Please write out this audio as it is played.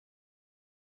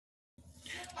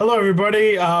Hello,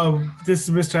 everybody. This is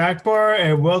Mr. Akbar,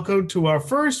 and welcome to our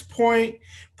first point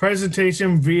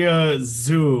presentation via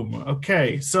Zoom.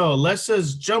 Okay, so let's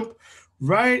just jump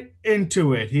right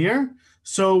into it here.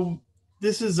 So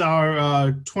this is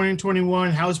our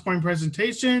 2021 House Point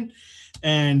presentation,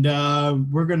 and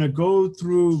we're going to go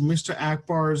through Mr.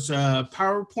 Akbar's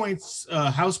PowerPoints,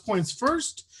 House Points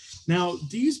first. Now,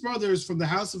 these brothers from the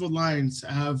House of Alliance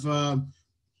have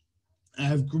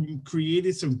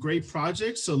created some great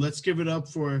projects. So let's give it up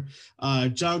for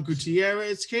John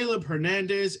Gutierrez, Caleb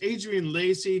Hernandez, Adrian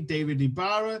Lacey, David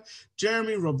Ibarra,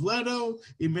 Jeremy Robledo,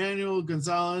 Emmanuel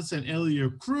Gonzalez, and Elio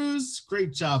Cruz.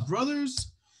 Great job,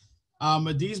 brothers.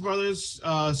 These brothers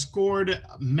scored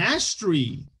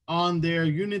mastery on their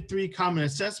Unit 3 Common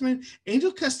Assessment.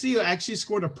 Angel Castillo actually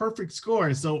scored a perfect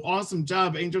score. So awesome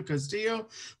job, Angel Castillo.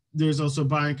 There's also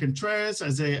Brian Contreras,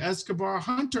 Isaiah Escobar,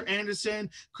 Hunter Anderson,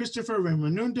 Christopher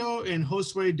Raimundo, and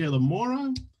Josue de la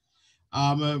Mora.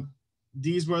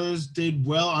 These brothers did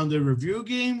well on the review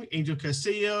game. Angel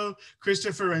Castillo,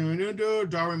 Christopher Raimundo,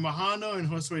 Darwin Mahano, and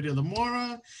Josue de la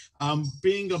Mora.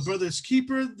 Being a brother's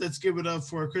keeper, let's give it up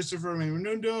for Christopher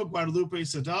Raimundo, Guadalupe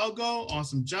Hidalgo.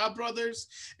 Awesome job, brothers.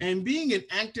 And being an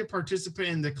active participant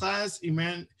in the class,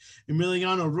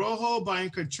 Emiliano Rojo, Brian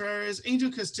Contreras, Angel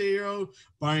Castillo,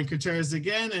 Brian Contreras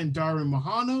again, and Darwin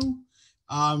Mahano.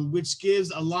 Which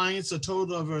gives Alliance a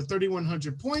total of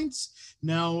 3,100 points.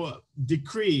 Now,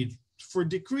 decreed. For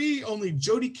decree, only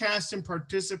Jody Caston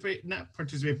presented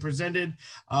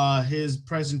his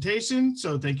presentation.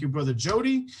 So thank you, brother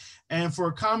Jody. And for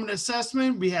common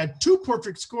assessment, we had two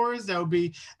perfect scores. That would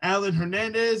be Alan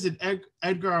Hernandez and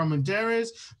Edgar Armendariz,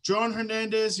 John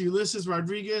Hernandez, Ulysses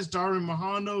Rodriguez, Darwin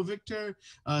Mahano, Victor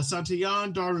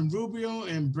Santillan, Darwin Rubio,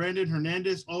 and Brandon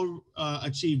Hernandez all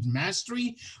achieved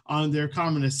mastery on their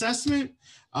common assessment.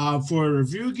 For a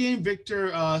review game,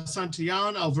 Victor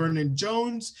Santillan, Alvernon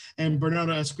Jones, and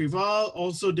Bernardo Esquivel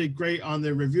also did great on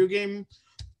their review game.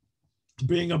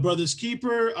 Being a brother's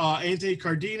keeper, Anthony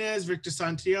Cardenas, Victor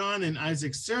Santillan, and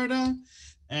Isaac Cerda.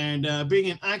 And being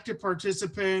an active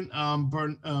participant,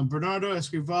 Bernardo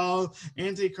Esquivel,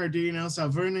 Anthony Cardenas,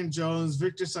 Alvernon Jones,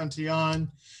 Victor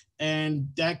Santillan, and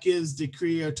that gives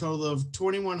Decree a total of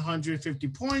 2,150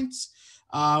 points.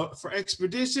 For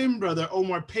Expedition, brother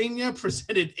Omar Pena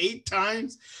presented 8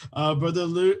 times. Brother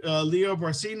Leo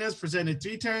Barcinas presented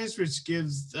 3 times, which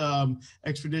gives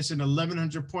Expedition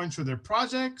 1,100 points for their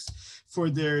projects. For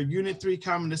their Unit 3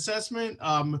 Common Assessment,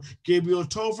 Gabriel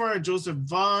Tovar and Joseph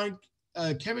Vaughn,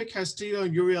 Kevin Castillo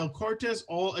and Uriel Cortez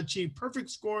all achieved perfect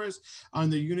scores on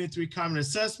the Unit 3 Common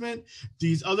Assessment.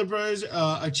 These other brothers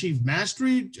achieved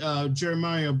mastery,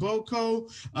 Jeremiah Boko,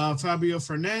 Fabio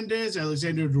Fernandez,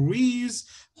 Alexander Ruiz,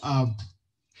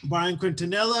 Brian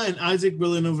Quintanilla, and Isaac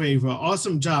Villanueva.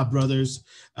 Awesome job, brothers.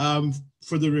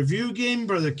 For the review game,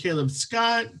 brother Caleb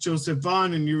Scott, Joseph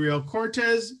Vaughn, and Uriel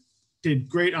Cortez did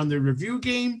great on the review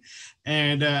game.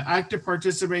 And active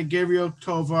participant Gabriel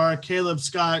Tovar, Caleb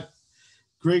Scott,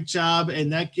 great job,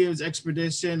 and that gives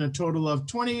Expedition a total of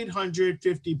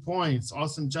 2,850 points.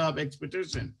 Awesome job,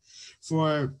 Expedition.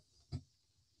 For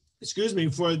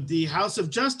the House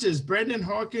of Justice, Brandon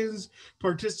Hawkins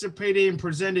participated and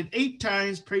presented 8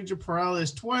 times, Pedro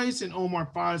Perales twice, and Omar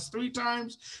Paz 3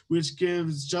 times, which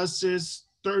gives Justice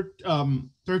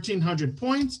 1,300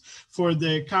 points. For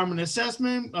the common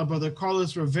assessment, brother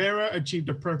Carlos Rivera achieved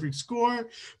a perfect score.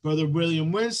 Brother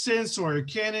William Winston, Sawyer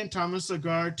Cannon, Thomas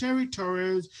Lagarde, Terry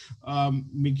Torres,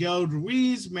 Miguel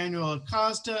Ruiz, Manuel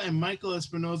Acosta, and Michael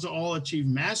Espinoza all achieved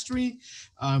mastery.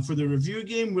 For the review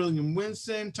game, William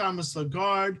Winston, Thomas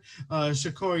Lagarde,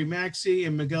 Shakori Maxey,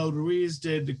 and Miguel Ruiz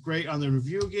did great on the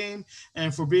review game.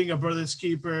 And for being a brother's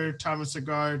keeper, Thomas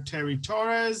Lagarde, Terry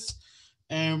Torres,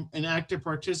 and an active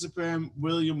participant,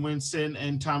 William Winston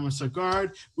and Thomas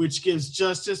Lagarde, which gives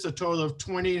Justice a total of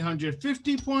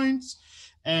 2,850 points.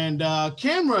 And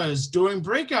cameras doing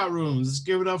breakout rooms. Let's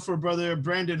give it up for brother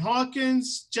Brandon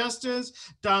Hawkins, Justice,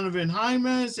 Donovan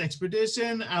Jaimes,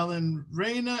 Expedition, Alan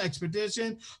Reyna,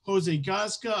 Expedition, Jose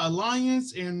Gasca,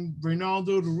 Alliance, and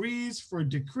Reynaldo Ruiz for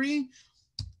Decree.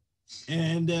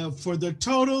 And for the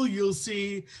total, you'll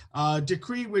see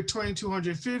Decree with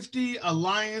 2,250,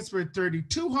 Alliance with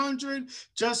 3,200,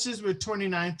 Justice with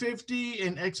 2,950,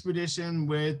 and Expedition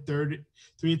with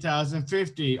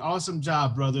 3,050. Awesome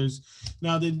job, brothers.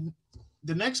 Now, the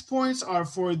next points are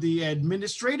for the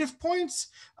administrative points.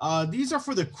 These are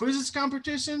for the quizzes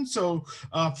competition. So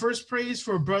first place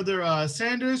for Brother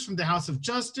Sanders from the House of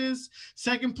Justice.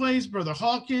 Second place, Brother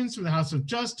Hawkins from the House of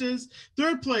Justice.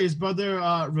 Third place, Brother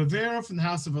Rivera from the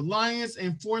House of Alliance.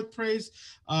 And fourth place,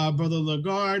 Brother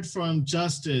Lagarde from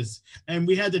Justice. And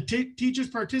we had the teachers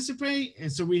participate.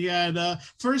 And so we had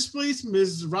first place,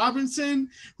 Ms. Robinson,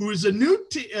 who is a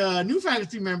new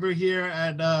faculty member here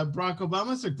at Barack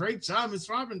Obama. So great job, Ms.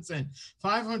 Robinson.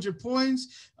 500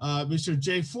 points. Mr.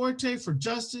 J. Forte for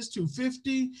Justice,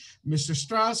 250. Mr.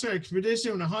 Strasser,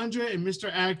 Expedition, 100. And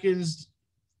Mr. Atkins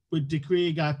with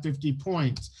Decree got 50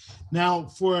 points. Now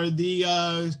for the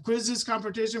quizzes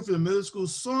competition for the middle school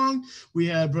song, we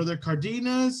had Brother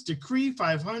Cardenas, Decree,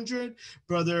 500.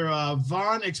 Brother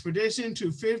Vaughn, Expedition,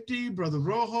 250. Brother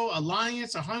Rojo,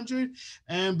 Alliance, 100.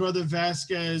 And Brother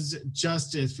Vasquez,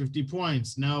 Justice, 50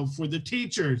 points. Now for the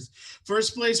teachers,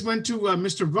 first place went to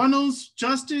Mr. Runnels,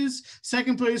 Justice.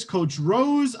 Second place, Coach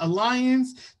Rose,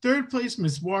 Alliance. Third place,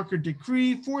 Ms. Walker,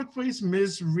 Decree. Fourth place,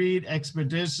 Ms. Reed,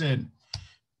 Expedition.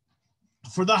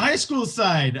 For the high school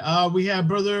side, we have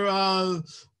Brother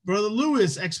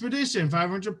Lewis, Expedition,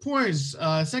 500 points.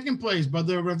 Second place,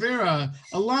 Brother Rivera,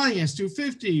 Alliance,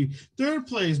 250. Third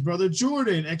place, Brother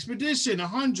Jordan, Expedition,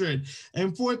 100.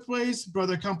 And fourth place,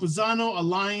 Brother Campuzano,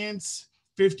 Alliance,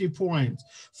 50 points.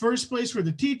 First place for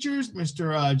the teachers,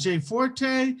 Mr. J.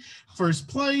 Forte. First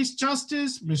place,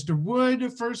 Justice, Mr.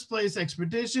 Wood. First place,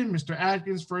 Expedition, Mr.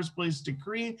 Atkins. First place,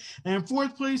 Decree. And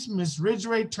fourth place, Ms.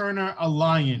 Ridgeway Turner,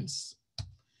 Alliance.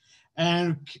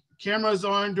 And cameras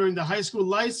on during the high school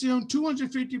Lyceum,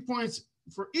 250 points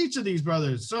for each of these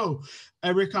brothers. So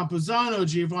Eric Campuzano,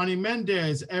 Giovanni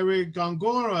Mendez, Eric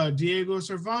Gongora, Diego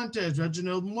Cervantes,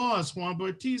 Reginald Moss, Juan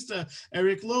Bautista,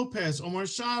 Eric Lopez, Omar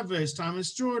Chavez,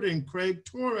 Thomas Jordan, Craig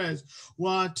Torres,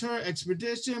 Walter,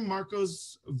 Expedition,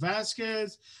 Marcos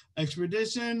Vasquez,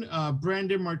 Expedition,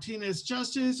 Brandon Martinez,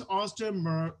 Justice, Austin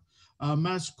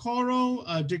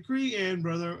Mascoro, Decree, and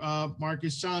Brother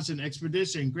Marcus Johnson,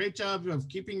 Expedition. Great job of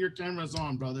keeping your cameras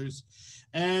on, brothers.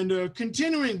 And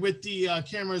continuing with the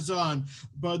cameras on,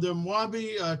 Brother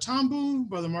Mwabi Tambu,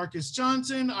 Brother Marcus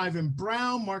Johnson, Ivan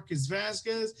Brown, Marcus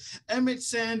Vasquez, Emmett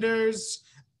Sanders,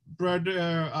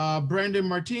 Brother Brandon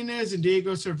Martinez, and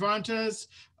Diego Cervantes.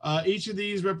 Each of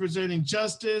these representing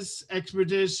Justice,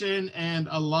 Expedition, and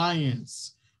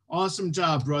Alliance. Awesome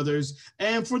job, brothers.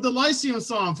 And for the Lyceum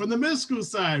song, from the middle school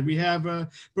side, we have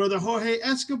Brother Jorge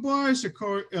Escobar,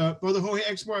 Brother Jorge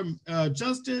Escobar,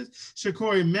 Justice,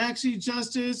 Shakori Maxey,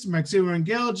 Justice, Maxime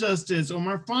Rangel, Justice,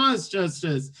 Omar Faz,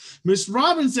 Justice, Miss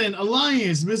Robinson,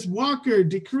 Alliance, Miss Walker,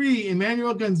 Decree,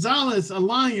 Emmanuel Gonzalez,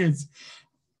 Alliance,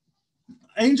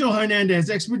 Angel Hernandez,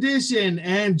 Expedition,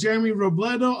 and Jeremy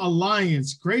Robledo,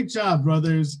 Alliance. Great job,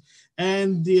 brothers.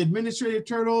 And the administrative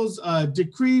turtles,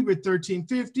 Decree with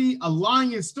 1350,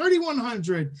 Alliance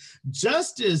 3100,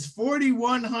 Justice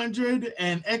 4100,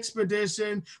 and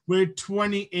Expedition with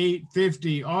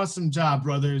 2850. Awesome job,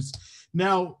 brothers.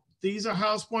 Now, these are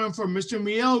house points for Mr.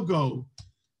 Mielgo.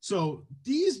 So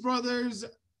these brothers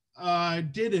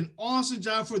did an awesome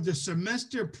job for the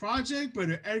semester project.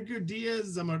 Brother Edgar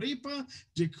Diaz Zamaripa,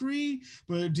 Decree,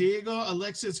 Brother Diego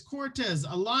Alexis Cortez,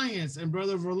 Alliance, and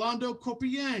Brother Rolando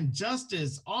Copian,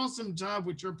 Justice. Awesome job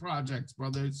with your projects,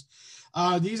 brothers.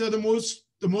 These are the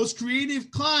most creative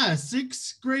class,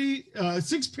 sixth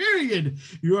period.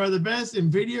 You are the best in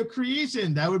video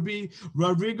creation. That would be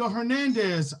Rodrigo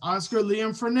Hernandez, Oscar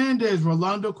Liam Fernandez,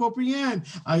 Rolando Copian,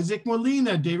 Isaac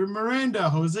Molina, David Miranda,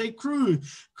 Jose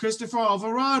Cruz, Christopher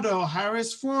Alvarado,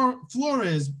 Harris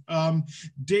Flores,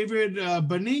 David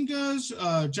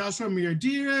Beningas, Joshua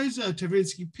Miradires,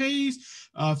 Tavinsky Pace,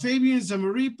 Fabian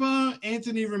Zamaripa,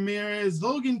 Anthony Ramirez,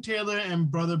 Logan Taylor,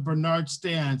 and Brother Bernard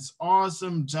Stantz.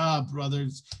 Awesome job,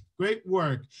 brothers. Great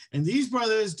work. And these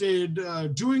brothers did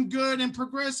Doing Good and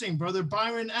Progressing. Brother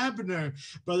Byron Abner,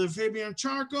 Brother Fabian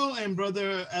Charco, and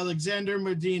Brother Alexander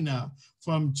Medina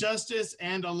from Justice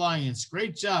and Alliance.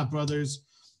 Great job, brothers.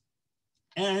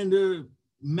 And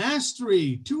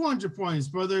Mastery, 200 points,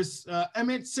 brothers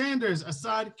Emmett Sanders,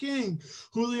 Assad King,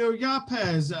 Julio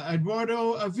Yapez,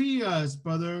 Eduardo Avillas,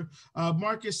 Brother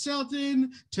Marcus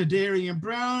Shelton, Tadarian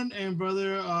Brown, and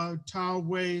Brother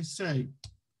Tawei Say,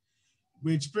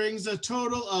 which brings a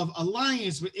total of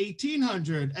Alliance with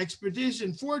 1,800,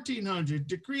 Expedition 1,400,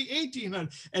 Decree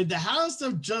 1,800, and the House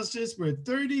of Justice with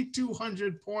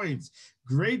 3,200 points.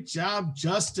 Great job,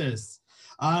 Justice.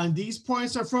 These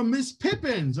points are from Miss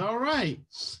Pippins. All right.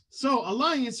 So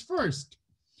Alliance first.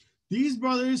 These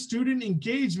brothers, student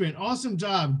engagement, awesome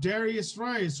job. Darius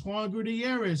Rice, Juan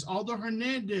Gutierrez, Aldo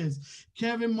Hernandez,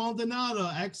 Kevin Maldonado,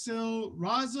 Axel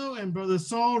Razo, and brother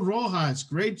Saul Rojas.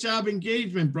 Great job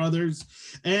engagement, brothers.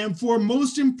 And for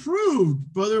most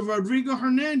improved, brother Rodrigo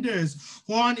Hernandez,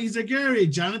 Juan Izagari,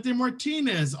 Jonathan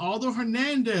Martinez, Aldo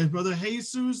Hernandez, brother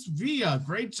Jesus Villa.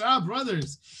 Great job,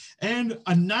 brothers. And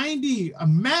a 90, a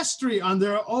mastery on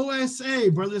their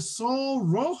OSA, brother Saul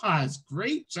Rojas.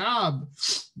 Great job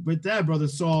with that, brother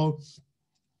Saul.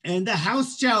 And the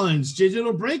house challenge,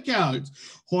 digital breakouts,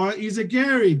 Juan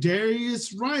Izagari,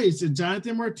 Darius Rice, and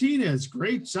Jonathan Martinez.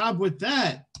 Great job with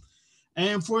that.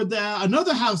 And for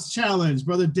another house challenge,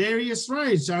 brother Darius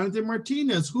Rice, Jonathan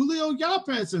Martinez, Julio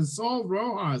Yapes, and Saul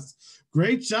Rojas.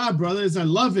 Great job, brothers. I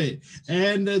love it.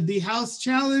 And the house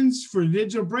challenge for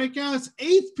digital breakouts,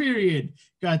 8th period,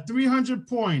 got 300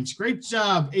 points. Great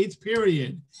job, 8th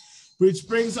period, which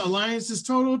brings Alliance's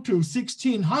total to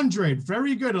 1,600.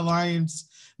 Very good, Alliance.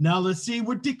 Now let's see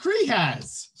what Decree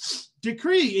has.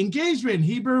 Decree, engagement,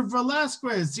 Heber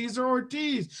Velasquez, Cesar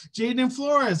Ortiz, Jaden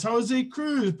Flores, Jose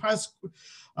Cruz,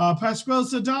 Pascual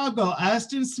Sadago,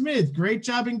 Aston Smith. Great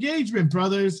job engagement,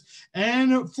 brothers.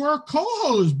 And for our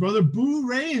co-host, brother Boo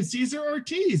Ray and Cesar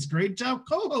Ortiz. Great job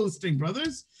co-hosting,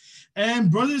 brothers. And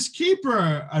brothers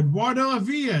keeper, Eduardo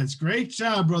Avias. Great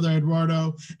job, brother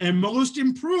Eduardo. And most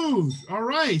improved, all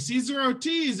right, Cesar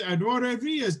Ortiz, Eduardo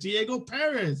Avias, Diego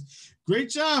Perez. Great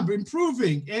job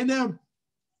improving. And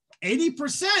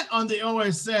 80% on the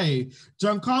OSA.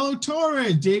 Giancarlo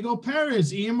Torres, Diego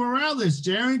Perez, Ian Morales,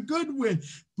 Jaron Goodwin,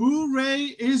 Boo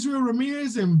Ray, Israel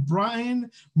Ramirez, and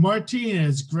Brian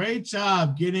Martinez. Great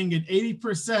job getting an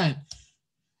 80%.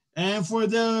 And for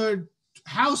the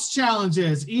house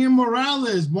challenges, Ian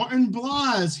Morales, Martin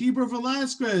Blas, Heber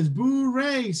Velasquez, Boo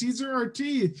Ray, Cesar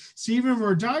Ortiz, Steven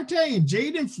Rodarte, and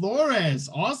Jaden Flores.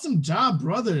 Awesome job,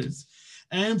 brothers.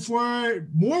 And for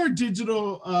more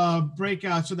digital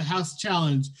breakouts for the house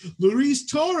challenge, Luis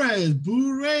Torres,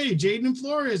 Boo Ray, Jaden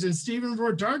Flores, and Steven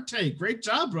Rodarte. Great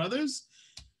job, brothers.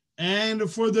 And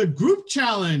for the group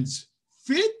challenge,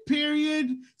 5th period,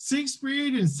 6th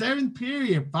period, and 7th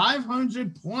period,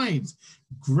 500 points.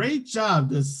 Great job.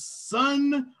 The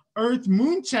Sun, Earth,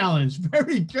 Moon challenge.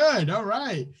 Very good. All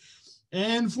right.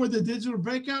 And for the digital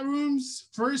breakout rooms,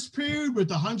 1st period with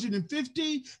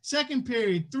 150, 2nd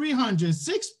period 300,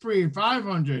 6th period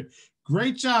 500.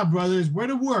 Great job, brothers. Way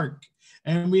to work.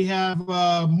 And we have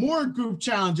more group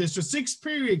challenges. So 6th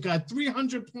period got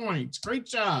 300 points. Great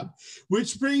job.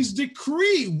 Which brings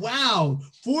Decree. Wow,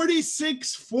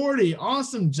 4640.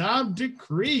 Awesome job,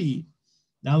 Decree.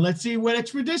 Now let's see what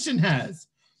Expedition has.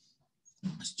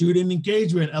 Student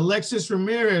engagement, Alexis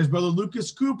Ramirez, brother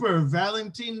Lucas Cooper,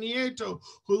 Valentin Nieto,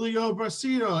 Julio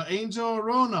Brasido, Angel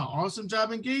Arona. Awesome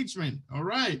job engagement. All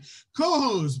right.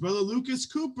 Co-host, brother Lucas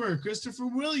Cooper, Christopher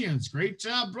Williams. Great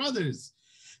job, brothers.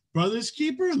 Brothers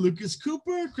keeper, Lucas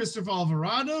Cooper, Christopher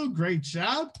Alvarado. Great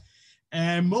job.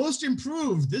 And most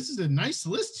improved, this is a nice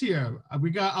list here. We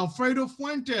got Alfredo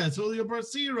Fuentes, Julio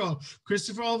Brasido,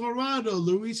 Christopher Alvarado,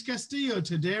 Luis Castillo,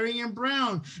 Tadarian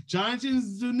Brown, Jonathan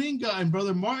Zuninga, and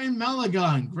brother Martin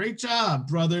Malagon. Great job,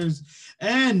 brothers.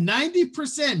 And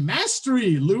 90%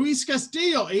 mastery, Luis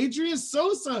Castillo, Adrian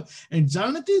Sosa, and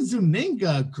Jonathan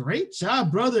Zuninga. Great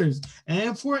job, brothers.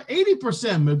 And for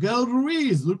 80%, Miguel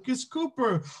Ruiz, Lucas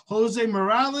Cooper, Jose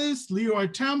Morales, Leo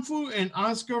Artamfu, and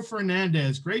Oscar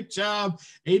Fernandez. Great job.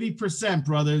 80%,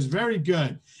 brothers. Very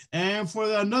good. And for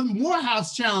another more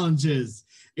house challenges,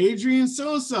 Adrian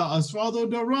Sosa, Osvaldo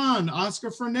Duran,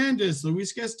 Oscar Fernandez,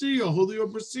 Luis Castillo, Julio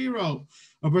Bracero,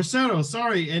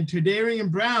 and Tadarian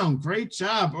Brown. Great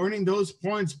job earning those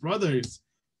points, brothers.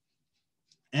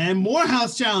 And more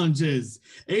house challenges,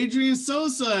 Adrian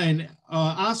Sosa and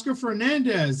Oscar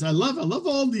Fernandez. I love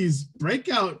all these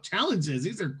breakout challenges.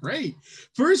 These are great.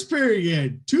 1st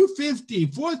period, 250,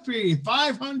 4th period,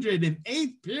 500, and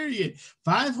 8th period,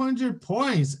 500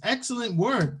 points. Excellent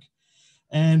work.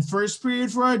 And 1st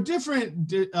period for a different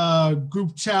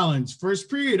group challenge. 1st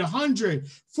period, 100,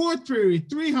 4th period,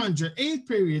 300, 8th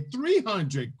period,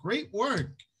 300. Great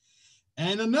work.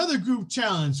 And another group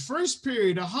challenge, 1st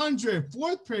period, 100,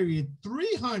 4th period,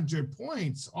 300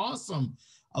 points. Awesome.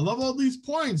 I love all these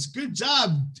points. Good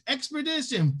job.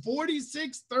 Expedition,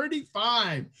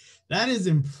 4635. That is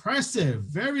impressive.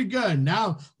 Very good.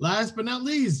 Now, last but not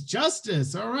least,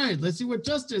 Justice. All right, let's see what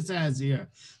Justice has here.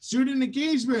 Student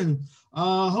engagement,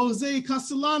 Jose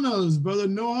Castellanos, brother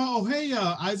Noah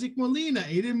Ojea, Isaac Molina,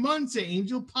 Aiden Munce,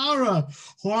 Angel Para,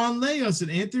 Juan Leos,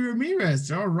 and Anthony Ramirez.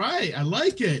 All right, I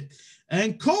like it.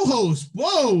 And co-host,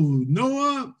 whoa,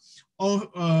 Noah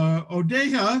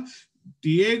Odeja,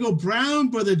 Diego Brown,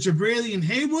 Brother Jabrilian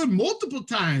Haywood, multiple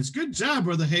times. Good job,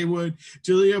 Brother Haywood.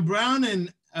 Julia Brown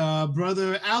and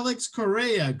Brother Alex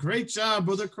Correa. Great job,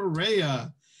 Brother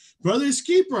Correa. Brother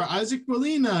Keeper, Isaac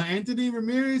Molina, Anthony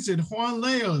Ramirez, and Juan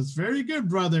Leos. Very good,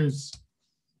 brothers.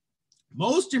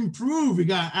 Most improved, we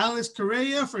got Alex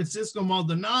Correa, Francisco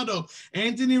Maldonado,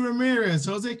 Anthony Ramirez,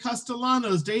 Jose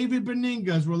Castellanos, David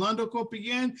Beningas, Rolando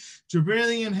Copian,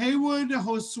 Jabrilian Haywood,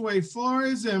 Josue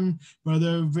Flores, and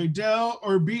Brother Vidal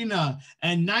Urbina.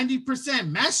 And 90%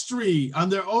 mastery on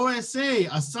their OSA,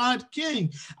 Assad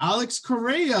King, Alex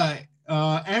Correa,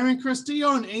 Aaron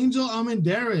Castillo, and Angel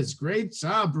Almendarez. Great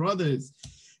job, brothers.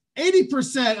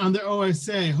 80% on their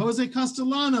OSA, Jose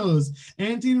Castellanos,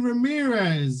 Anthony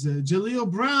Ramirez,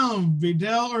 Jaleel Brown,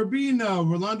 Vidal Urbina,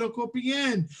 Rolando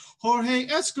Copian, Jorge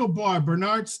Escobar,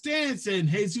 Bernard Stanson,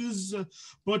 Jesus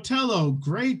Botello.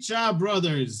 Great job,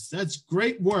 brothers. That's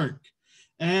great work.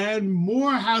 And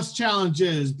more house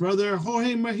challenges. Brother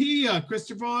Jorge Mejia,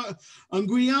 Christopher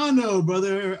Anguiano,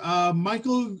 Brother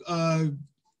Michael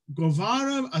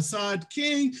Guevara, Assad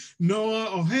King, Noah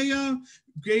Ojea,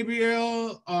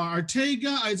 Gabriel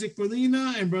Ortega, Isaac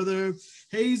Molina, and Brother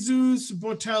Jesus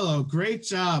Botello. Great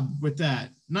job with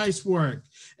that. Nice work.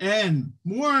 And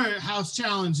more house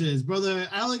challenges. Brother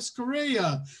Alex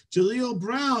Correa, Jaleel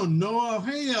Brown, Noah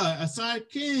Ojea, Assad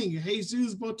King,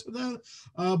 Jesus Botello,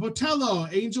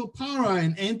 Angel Para,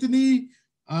 and Anthony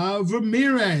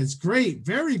Ramirez. Great.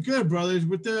 Very good, brothers,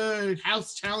 with the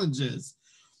house challenges.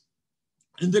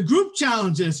 And the group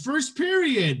challenges, first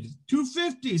period,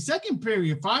 250, second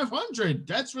period, 500.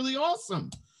 That's really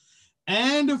awesome.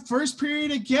 And the first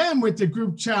period again with the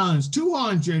group challenge,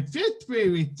 200, fifth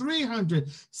period,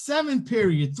 300, seventh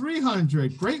period,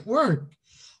 300. Great work.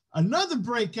 Another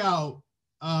breakout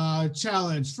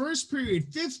challenge, first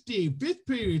period, 50, fifth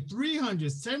period,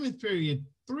 300, seventh period,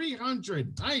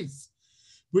 300. Nice.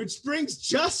 Which brings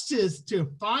Justice to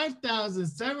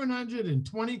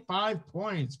 5,725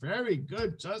 points. Very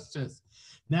good, Justice.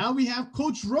 Now we have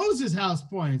Coach Rose's house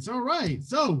points. All right,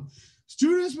 so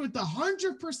students with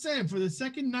 100% for the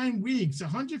second 9 weeks,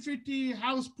 150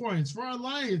 house points for our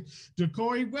Lions,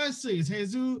 Decory Wesley,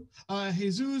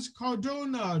 Jesus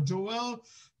Cardona, Joel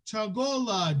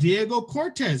Chagola, Diego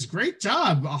Cortez. Great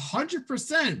job,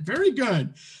 100%. Very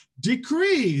good.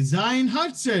 Decree, Zion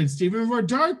Hudson, Stephen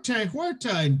Rodarte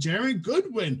Huerta, and Jared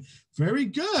Goodwin. Very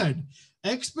good.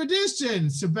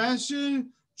 Expedition,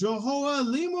 Sebastian Johoa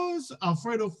Limos,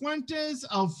 Alfredo Fuentes,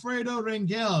 Alfredo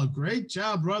Rangel. Great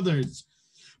job, brothers.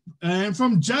 And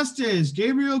from Justice,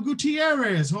 Gabriel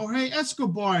Gutierrez, Jorge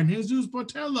Escobar, and Jesus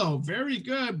Botello. Very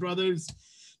good, brothers.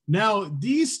 Now,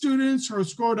 these students who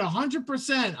scored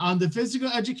 100% on the physical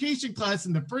education class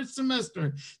in the first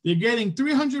semester, they're getting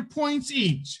 300 points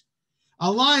each.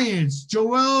 Alliance,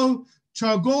 Joel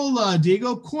Chagola,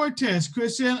 Diego Cortez,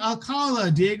 Christian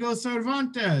Alcala, Diego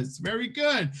Cervantes. Very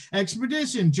good.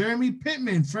 Expedition, Jeremy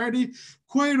Pittman, Freddie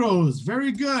Queiroz.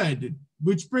 Very good.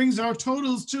 Which brings our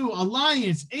totals to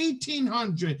Alliance,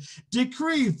 1,800.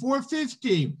 Decree,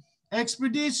 450.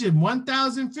 Expedition,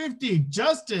 1,050.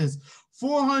 Justice,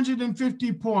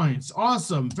 450 points.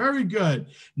 Awesome. Very good.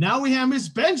 Now we have Miss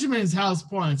Benjamin's house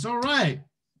points. All right.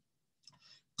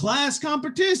 Class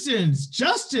competitions,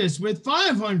 Justice with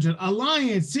 500,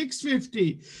 Alliance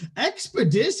 650,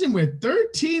 Expedition with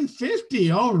 1350.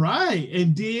 All right.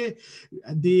 And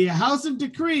the House of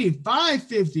Decree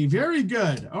 550. Very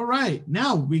good. All right.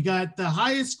 Now we got the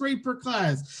highest grade per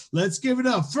class. Let's give it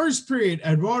up. First period,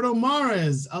 Eduardo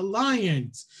Mares,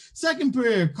 Alliance. Second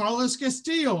period, Carlos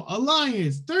Castillo,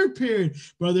 Alliance. Third period,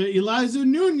 Brother Eliza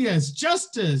Nunez,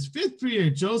 Justice. Fifth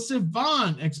period, Joseph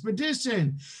Vaughn,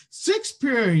 Expedition. Sixth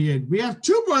period, we have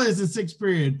two brothers in sixth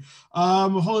period,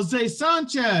 Jose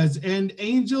Sanchez and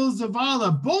Angel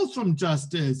Zavala, both from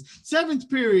Justice. Seventh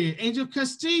period, Angel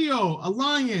Castillo,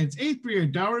 Alliance. Eighth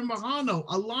period, Darren Mahano,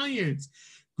 Alliance.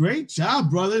 Great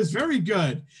job, brothers. Very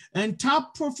good. And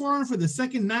top performer for the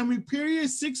second 9-week period,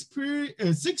 sixth grade,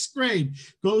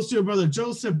 goes to Brother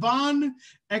Joseph Vaughn,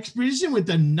 Expedition with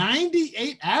a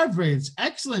 98 average.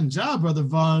 Excellent job, Brother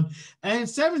Vaughn. And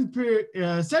seventh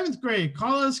grade,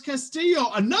 Carlos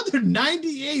Castillo, another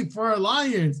 98 for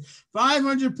Alliance,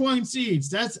 500 points each.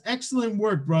 That's excellent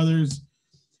work, brothers.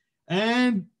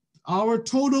 And our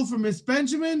total for Miss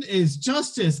Benjamin is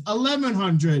Justice,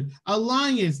 1,100,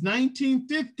 Alliance,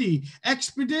 1,950,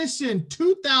 Expedition,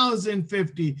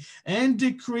 2,050, and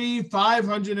Decree,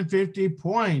 550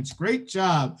 points. Great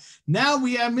job. Now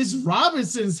we have Miss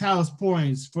Robinson's house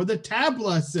points for the tab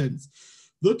lessons.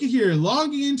 Look at here,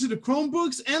 logging into the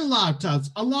Chromebooks and laptops.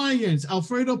 Alliance,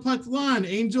 Alfredo Patlan,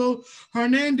 Angel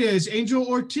Hernandez, Angel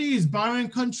Ortiz, Byron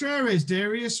Contreras,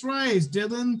 Darius Rice,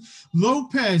 Dylan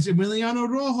Lopez, Emiliano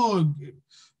Rojo,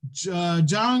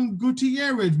 John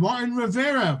Gutierrez, Martin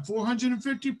Rivera,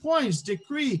 450 points.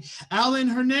 Decree, Alan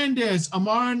Hernandez,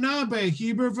 Amara Nabe,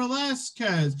 Heber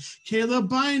Velasquez, Caleb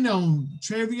Bynum,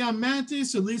 Trevion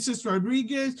Mathis, Ulises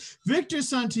Rodriguez, Victor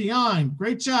Santillan.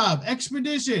 Great job.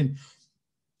 Expedition,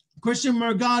 Christian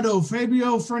Margado,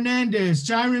 Fabio Fernandez,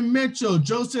 Jaron Mitchell,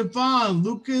 Joseph Vaughn,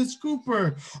 Lucas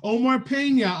Cooper, Omar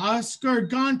Pena, Oscar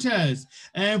Gontes.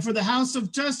 And for the House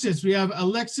of Justice, we have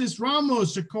Alexis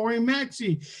Ramos, Shakori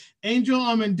Maxey, Angel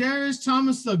Armendariz,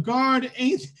 Thomas Lagarde,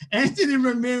 Anthony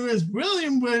Ramirez,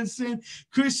 William Winston,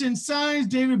 Christian Sainz,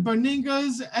 David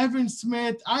Berningas, Evan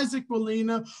Smith, Isaac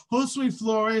Molina, Josue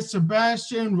Flores,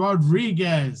 Sebastian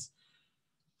Rodriguez.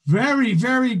 Very,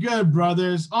 very good,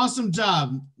 brothers. Awesome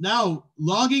job. Now,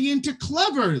 logging into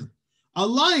Clever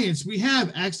Alliance, we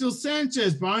have Axel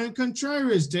Sanchez, Brian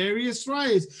Contreras, Darius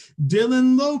Rice,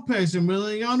 Dylan Lopez,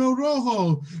 Emiliano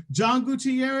Rojo, John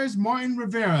Gutierrez, Martin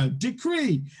Rivera.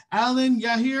 Decree, Alan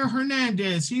Yahir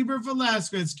Hernandez, Heber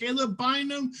Velasquez, Caleb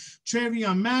Bynum,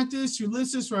 Trevion Mathis,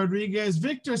 Ulises Rodriguez,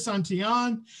 Victor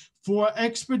Santillan. For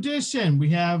Expedition, we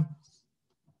have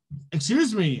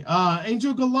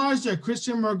Angel Galarza,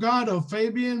 Christian Morgado,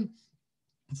 Fabian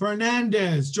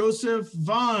Fernandez, Joseph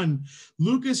Vaughn,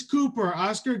 Lucas Cooper,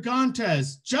 Oscar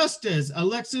Gontes, Justice,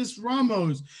 Alexis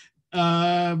Ramos.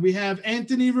 We have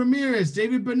Anthony Ramirez,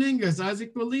 David Beningas,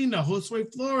 Isaac Molina,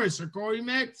 Josue Flores, Shakori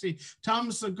Maxey,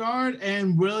 Thomas Lagarde,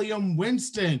 and William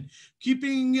Winston.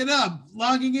 Keeping it up,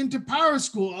 logging into Power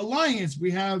School Alliance,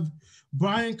 we have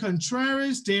Brian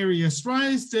Contreras, Darius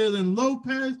Rice, Dylan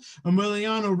Lopez,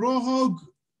 Emiliano Rojo,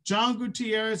 John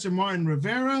Gutierrez, and Martin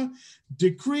Rivera.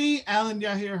 Decree, Alan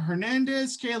Yahir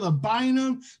Hernandez, Caleb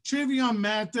Bynum, Trevion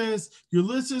Mathis,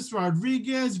 Ulises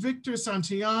Rodriguez, Victor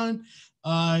Santillan.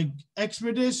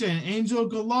 Expedition, Angel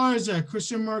Galarza,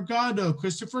 Christian Morgado,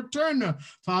 Christopher Turner,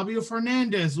 Fabio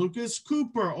Fernandez, Lucas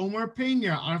Cooper, Omar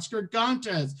Pena, Oscar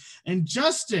Gontes. And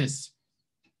Justice,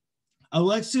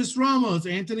 Alexis Ramos,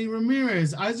 Anthony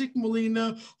Ramirez, Isaac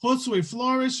Molina, Josue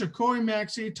Flores, Shakori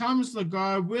Maxey, Thomas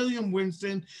Lagarde, William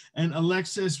Winston, and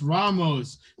Alexis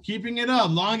Ramos. Keeping it up,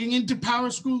 logging into Power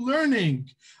School Learning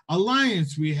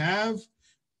Alliance, we have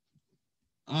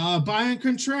Byron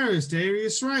Contreras,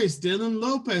 Darius Rice, Dylan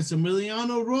Lopez,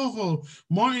 Emiliano Rojo,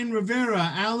 Martin Rivera,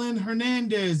 Alan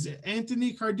Hernandez,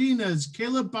 Anthony Cardenas,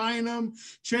 Caleb Bynum,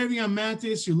 Trevion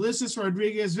Mathis, Ulises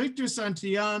Rodriguez, Victor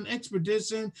Santillan.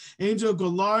 Expedition, Angel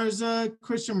Galarza,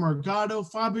 Christian Morgado,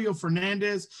 Fabio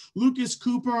Fernandez, Lucas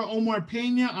Cooper, Omar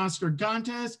Pena, Oscar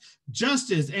Gontes.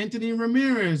 Justice, Anthony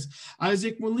Ramirez,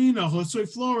 Isaac Molina,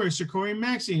 Josue Flores, Shakori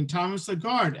Maxey, and Thomas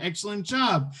Lagarde. Excellent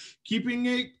job. Keeping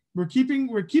it. We're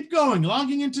keep going,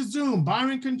 logging into Zoom,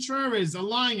 Byron Contreras,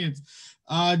 Alliance,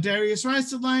 Darius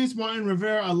Rice, Alliance, Martin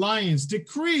Rivera, Alliance.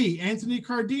 Decree, Anthony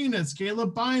Cardenas,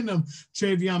 Caleb Bynum,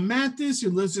 Trevion Mathis,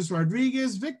 Ulises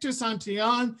Rodriguez, Victor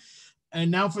Santillan. And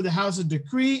now for the House of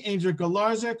Decree, Angel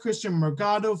Galarza, Christian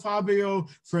Morgado, Fabio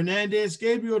Fernandez,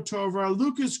 Gabriel Tovar,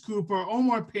 Lucas Cooper,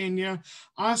 Omar Pena,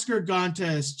 Oscar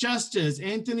Gontes. Justice,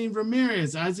 Anthony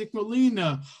Ramirez, Isaac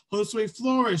Molina, Josue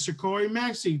Flores, Shakori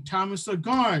Maxey, Thomas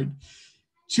Lagarde.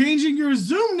 Changing your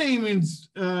name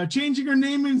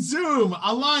in Zoom,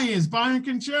 Alliance, Byron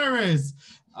Contreras,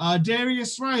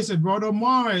 Darius Rice, Eduardo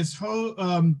Morris,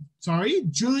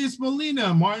 Julius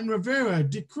Molina, Martin Rivera.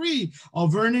 Decree,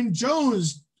 Vernon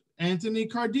Jones, Anthony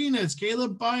Cardenas,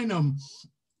 Caleb Bynum,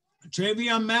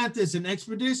 Trevion Mathis. And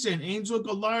Expedition, Angel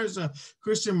Galarza,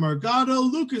 Christian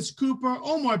Morgado, Lucas Cooper,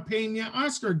 Omar Pena,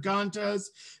 Oscar Gontes.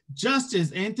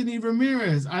 Justice, Anthony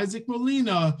Ramirez, Isaac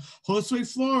Molina, Josue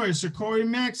Flores, Shakori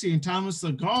Maxey, and Thomas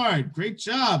Lagarde. Great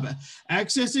job.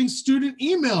 Accessing student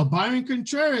email, Byron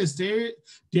Contreras,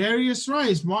 Darius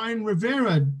Rice, Martin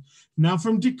Rivera. Now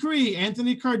from Decree,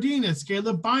 Anthony Cardenas,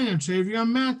 Caleb Bynum, Trevion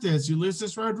Mathis,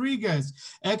 Ulises Rodriguez.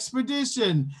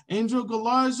 Expedition, Angel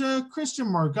Galarza, Christian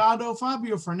Morgado,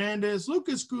 Fabio Fernandez,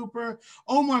 Lucas Cooper,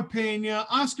 Omar Pena,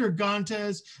 Oscar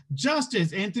Gontes.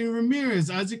 Justice, Anthony Ramirez,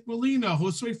 Isaac Molina,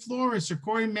 Josue Flores,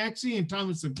 Shakori Maxey, and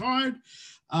Thomas Lagarde.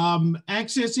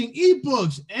 Accessing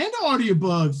ebooks and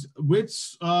audiobooks with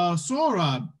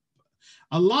Sora.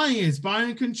 Alliance,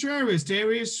 Byron Contreras,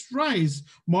 Darius Rice,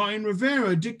 Martin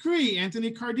Rivera. Decree, Anthony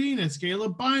Cardenas,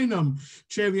 Caleb Bynum,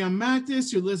 Trevion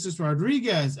Mathis, Ulises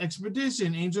Rodriguez.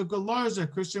 Expedition, Angel Galarza,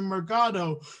 Christian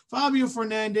Morgado, Fabio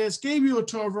Fernandez, Gabriel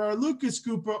Tovar, Lucas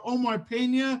Cooper, Omar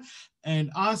Pena, and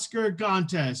Oscar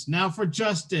Gontes. Now for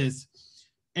Justice,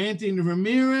 Anthony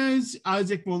Ramirez,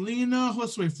 Isaac Molina,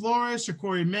 Josue Flores,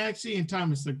 Shakori Maxey, and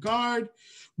Thomas Lagarde.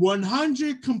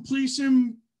 100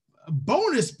 completion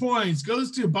bonus points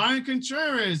goes to Byron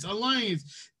Contreras,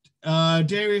 Alliance.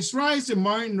 Darius Rice and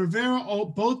Martin Rivera,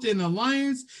 both in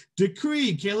Alliance.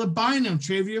 Decree, Caleb Bynum,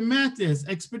 Travion Mathis.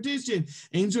 Expedition,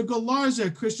 Angel Galarza,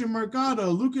 Christian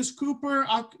Margado, Lucas Cooper,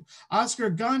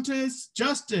 Oscar Gantes.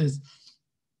 Justice,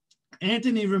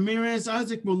 Anthony Ramirez,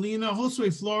 Isaac Molina,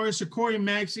 Josue Flores, Shakori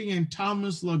Maxey, and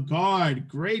Thomas Lagarde.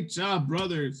 Great job,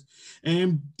 brothers.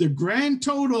 And the grand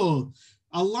total,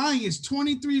 Alliance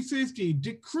 2350,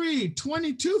 Decree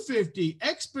 2250,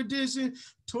 Expedition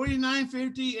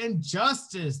 2950, and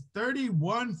Justice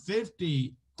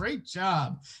 3150. Great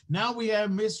job. Now we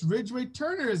have Miss Ridgeway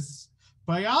Turner's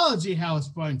Biology House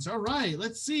Bunch. All right,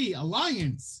 let's see.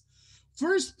 Alliance.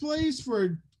 First place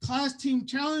for Class Team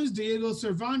Challenge, Diego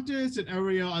Cervantes and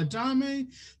Ariel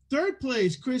Adame. Third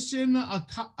place, Christian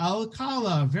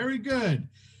Alcala. Very good.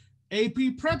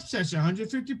 AP Prep Session,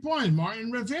 150 points.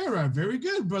 Martin Rivera, very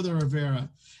good, Brother Rivera.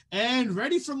 And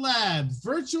Ready for Labs,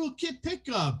 Virtual Kit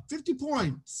Pickup, 50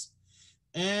 points.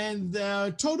 And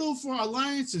the total for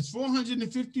Alliance is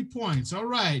 450 points. All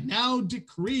right, now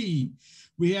Decree.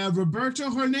 We have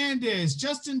Roberto Hernandez,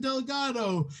 Justin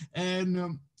Delgado,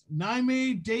 and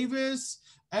Naime Davis,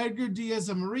 Edgar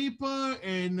Diaz-Amaripa,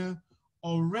 and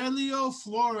Aurelio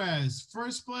Flores.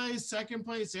 First place, second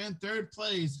place, and third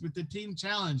place with the team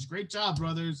challenge. Great job,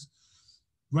 brothers.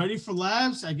 Ready for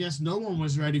Labs? I guess no one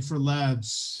was ready for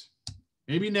Labs.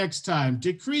 Maybe next time.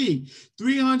 Decree,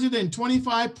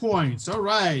 325 points. All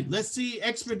right, let's see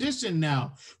Expedition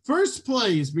now. First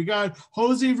place, we got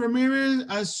Jose Ramirez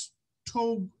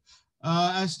Astroga.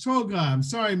 I'm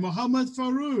sorry, Muhammad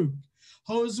Farouk,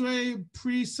 Jose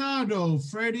Prisado,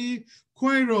 Freddie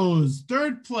Queiroz.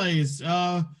 Third place,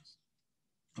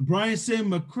 Bryson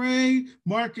McCrae,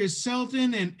 Marcus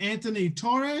Shelton, and Anthony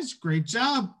Torres. Great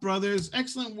job, brothers.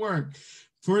 Excellent work.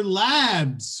 For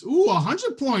Labs,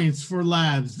 100 points for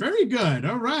Labs. Very good.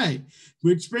 All right.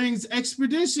 Which brings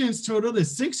Expeditions total to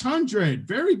 600.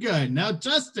 Very good. Now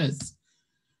Justice.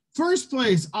 First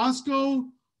place, Oscar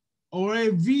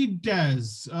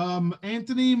Orevides,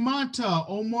 Anthony Mata,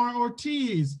 Omar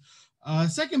Ortiz.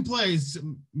 Second place,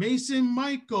 Mason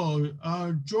Michael,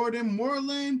 Jordan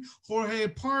Moreland, Jorge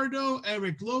Pardo,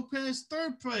 Eric Lopez.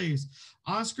 Third place,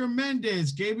 Oscar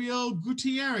Mendez, Gabriel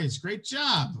Gutierrez. Great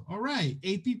job. All right.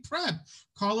 AP Prep,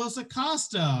 Carlos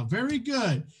Acosta. Very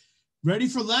good. Ready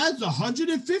for Labs,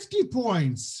 150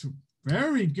 points.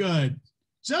 Very good.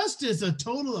 Justice, a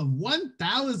total of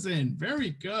 1,000. Very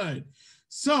good.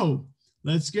 So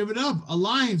let's give it up.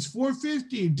 Alliance,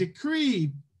 450.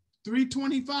 Decree,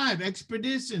 325,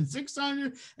 Expedition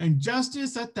 600, and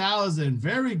Justice 1,000.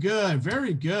 Very good,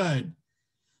 very good.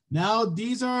 Now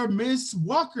these are Miss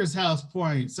Walker's house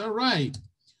points. All right,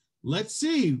 let's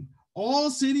see. All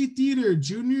City Theater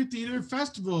Junior Theater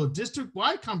Festival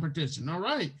district-wide competition. All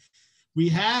right, we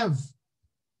have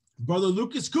Brother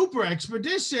Lucas Cooper,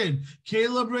 Expedition,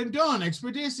 Caleb Rendon,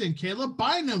 Expedition, Caleb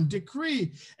Bynum,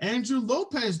 Decree, Andrew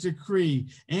Lopez, Decree,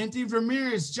 Anthony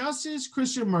Ramirez, Justice,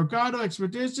 Christian Mercado,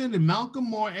 Expedition, and Malcolm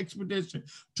Moore, Expedition.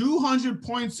 200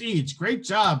 points each. Great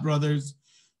job, brothers.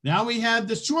 Now we have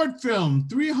the short film,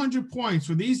 300 points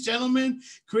for these gentlemen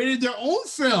created their own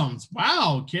films.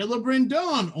 Wow, Caleb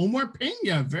Rendon, Omar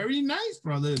Pena. Very nice,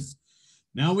 brothers.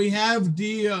 Now we have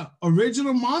the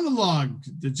original monologue.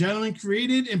 The gentleman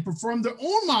created and performed their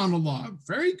own monologue.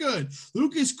 Very good.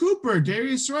 Lucas Cooper,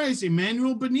 Darius Rice,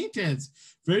 Emmanuel Benitez.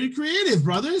 Very creative,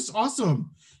 brothers.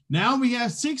 Awesome. Now we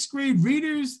have sixth grade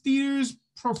readers, theaters,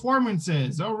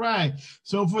 performances. All right.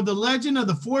 So for the Legend of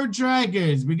the Four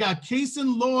Dragons, we got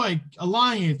Kason Lloyd,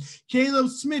 Alliance, Caleb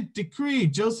Smith, Decree,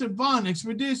 Joseph Vaughn,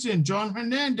 Expedition, John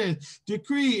Hernandez,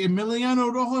 Decree,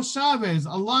 Emiliano Rojo Chavez,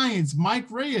 Alliance,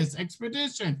 Mike Reyes,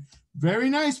 Expedition. Very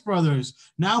nice, brothers.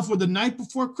 Now for The Night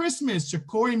Before Christmas,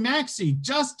 Shakori Maxey,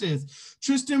 Justice,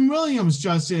 Tristan Williams,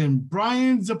 Justin,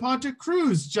 Brian Zapata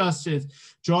Cruz, Justice,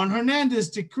 John Hernandez,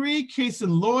 Decree,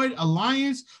 Kason Lloyd,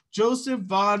 Alliance, Joseph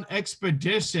Vaughn,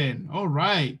 Expedition. All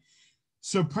right.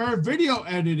 Superb video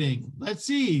editing. Let's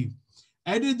see.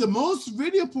 Edited the most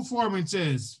video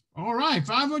performances. All right.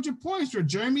 500 points for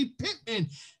Jeremy Pittman,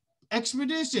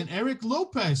 Expedition, Eric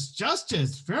Lopez,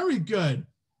 Justice. Very good.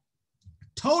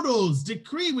 Totals,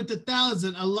 Decree with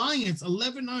 1,000, Alliance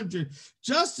 1,100,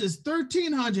 Justice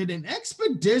 1,300, and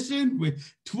Expedition with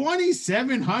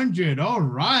 2,700. All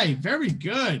right, very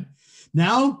good.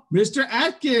 Now, Mr.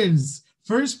 Atkins,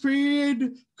 first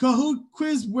period Kahoot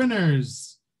quiz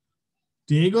winners.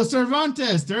 Diego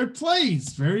Cervantes, third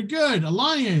place, very good.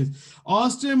 Alliance,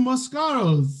 Austin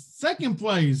Moscaros, second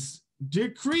place.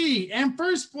 Decree. And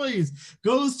first place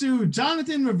goes to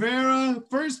Jonathan Rivera.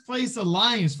 First place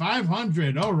Alliance,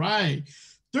 500. All right.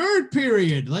 Third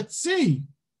period, let's see.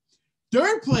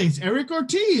 Third place, Eric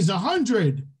Ortiz,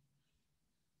 100.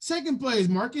 Second place,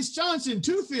 Marcus Johnson,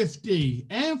 250.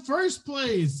 And first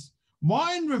place,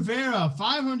 Martin Rivera,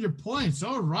 500 points.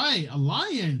 All right,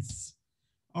 Alliance.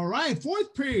 All right,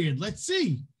 fourth period, let's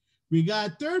see. We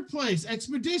got third place,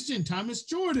 Expedition, Thomas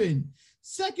Jordan.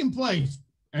 Second place,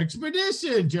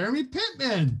 Expedition, Jeremy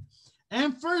Pittman.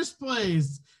 And first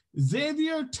place,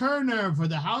 Xavier Turner for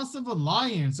the House of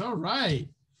Alliance. All right.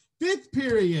 Fifth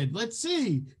period, let's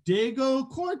see. Diego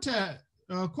Cortez,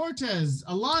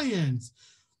 Alliance.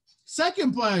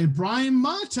 Second place, Brian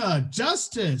Mata,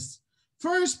 Justice.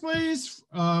 First place,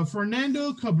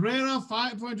 Fernando Cabrera,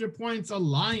 500 points,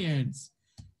 Alliance.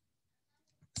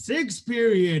 Sixth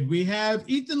period, we have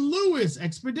Ethan Lewis,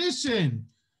 Expedition.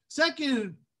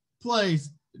 Second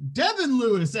place, Devin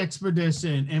Lewis,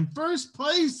 Expedition. And first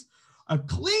place, a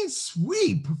clean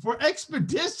sweep for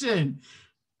Expedition.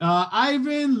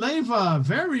 Ivan Leva,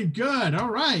 very good. All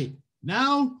right.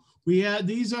 Now we have,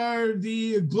 these are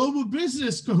the Global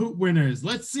Business Kahoot winners.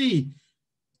 Let's see.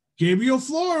 Gabriel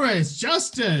Flores,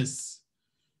 Justice.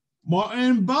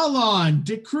 Martin Ballon,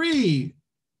 Decree.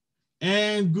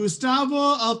 And Gustavo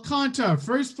Alcantara,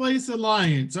 first place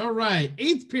Alliance. All right.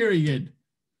 Eighth period.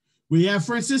 We have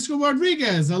Francisco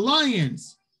Rodriguez,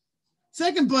 Alliance.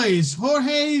 Second place,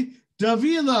 Jorge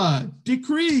Davila,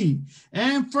 Decree.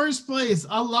 And first place,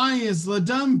 Alliance,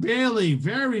 Ladum Bailey.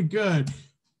 Very good.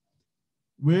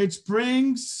 Which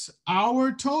brings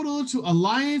our total to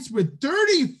Alliance with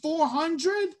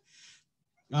 3,400.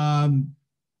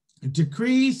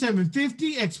 Decree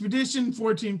 750, Expedition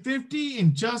 1450,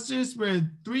 and Justice with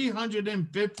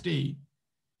 350.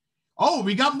 Oh,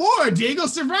 we got more. Diego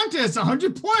Cervantes,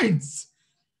 100 points.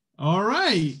 All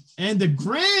right. And the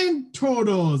grand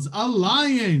totals,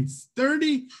 Alliance,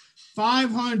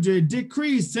 3,500.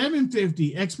 Decree,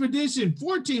 750. Expedition,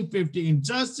 1450. And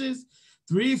Justice,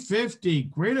 350.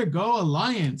 Greater Go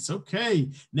Alliance. Okay.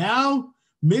 Now,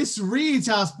 Miss Reed's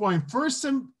house point. First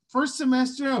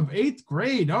semester of 8th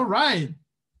grade. All right.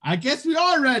 I guess we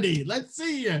are ready. Let's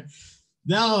see.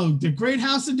 Now, the Great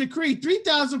House of Decree,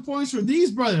 3,000 points for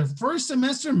these brothers. First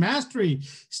semester mastery.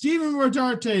 Stephen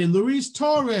Rodarte, Luis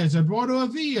Torres, Eduardo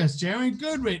Avillas, Sharon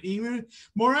Goodwin, Evan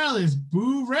Morales,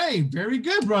 Boo Ray. Very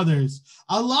good, brothers.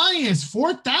 Alliance,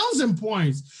 4,000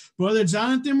 points. Brother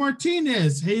Jonathan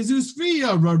Martinez, Jesus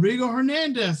Villa, Rodrigo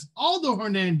Hernandez, Aldo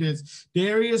Hernandez,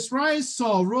 Darius Rice,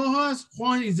 Saul Rojas,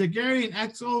 Juan Izagari, and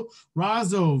Axel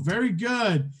Razo. Very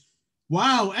good.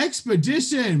 Wow,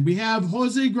 Expedition. We have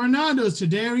Jose Granados,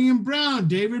 Tadarian Brown,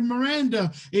 David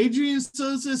Miranda, Adrian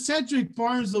Sosa, Cedric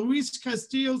Barnes, Luis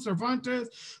Castillo Cervantes,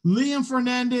 Liam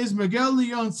Fernandez, Miguel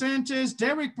Leon Sanchez,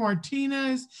 Derek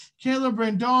Martinez, Caleb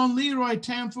Rendon, Leroy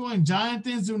Tamfo, and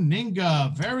Jonathan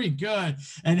Zuninga. Very good.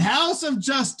 And House of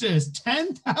Justice,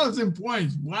 10,000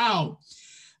 points. Wow.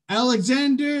 Alex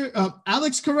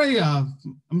Correa,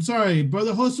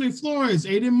 Brother Josue Flores,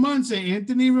 Aiden Munson,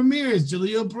 Anthony Ramirez,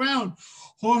 Jaleel Brown,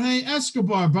 Jorge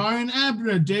Escobar, Byron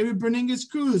Abner, David Berningez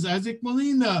Cruz, Isaac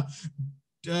Molina,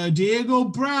 Diego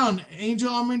Brown, Angel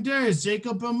Armendariz,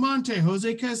 Jacob Belmonte,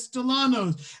 Jose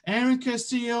Castellanos, Aaron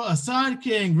Castillo, Assad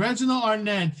King, Reginald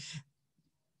Arnett,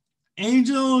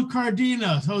 Angel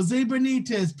Cardenas, Jose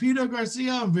Benitez, Peter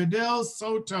Garcia, and Vidal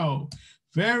Soto.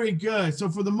 Very good. So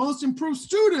for the most improved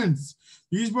students,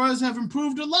 these brothers have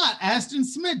improved a lot. Aston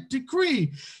Smith,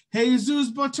 Decree. Jesus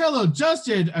Botello,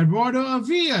 Justin. Eduardo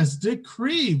Avillas,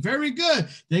 Decree. Very good.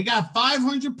 They got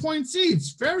 500 points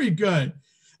each. Very good.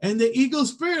 And the Eagle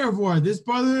Spirit Award. This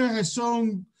brother has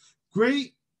shown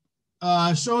the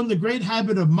great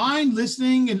habit of mind,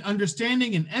 listening and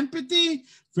understanding and empathy.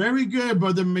 Very good,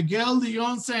 brother Miguel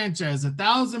Leon Sanchez,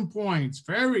 1,000 points.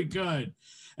 Very good.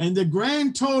 And the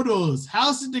grand totals,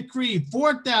 House of Decree,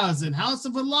 4,000, House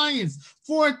of Alliance,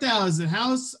 4,000,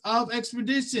 House of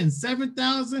Expedition,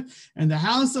 7,000, and the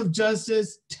House of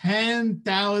Justice,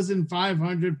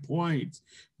 10,500 points.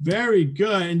 Very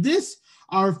good. And this,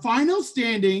 our final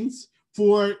standings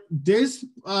for this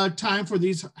time for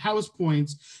these house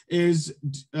points is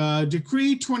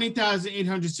Decree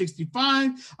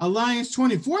 20,865, Alliance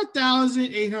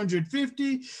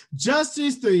 24,850,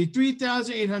 Justice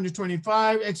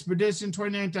 33,825, Expedition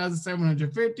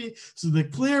 29,750. So the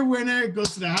clear winner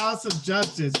goes to the House of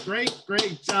Justice. Great,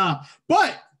 great job.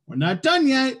 But we're not done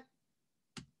yet.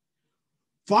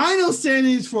 Final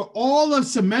standings for all of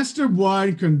semester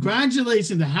 1.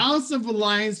 Congratulations, the House of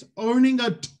Alliance earning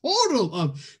a total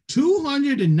of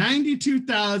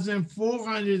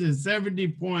 292,470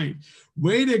 points.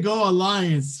 Way to go,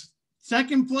 Alliance.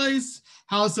 Second place,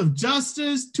 House of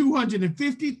Justice,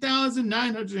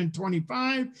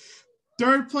 250,925.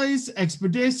 Third place,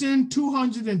 Expedition,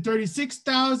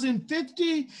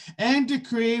 236,050, and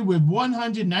Decree with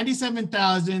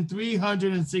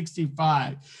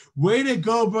 197,365. Way to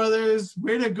go, brothers.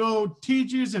 Way to go,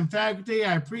 teachers and faculty.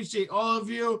 I appreciate all of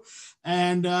you.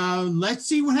 And let's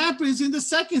see what happens in the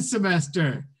second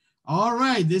semester. All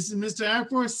right, this is Mr.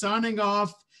 Ackworth signing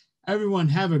off. Everyone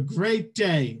have a great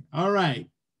day. All right.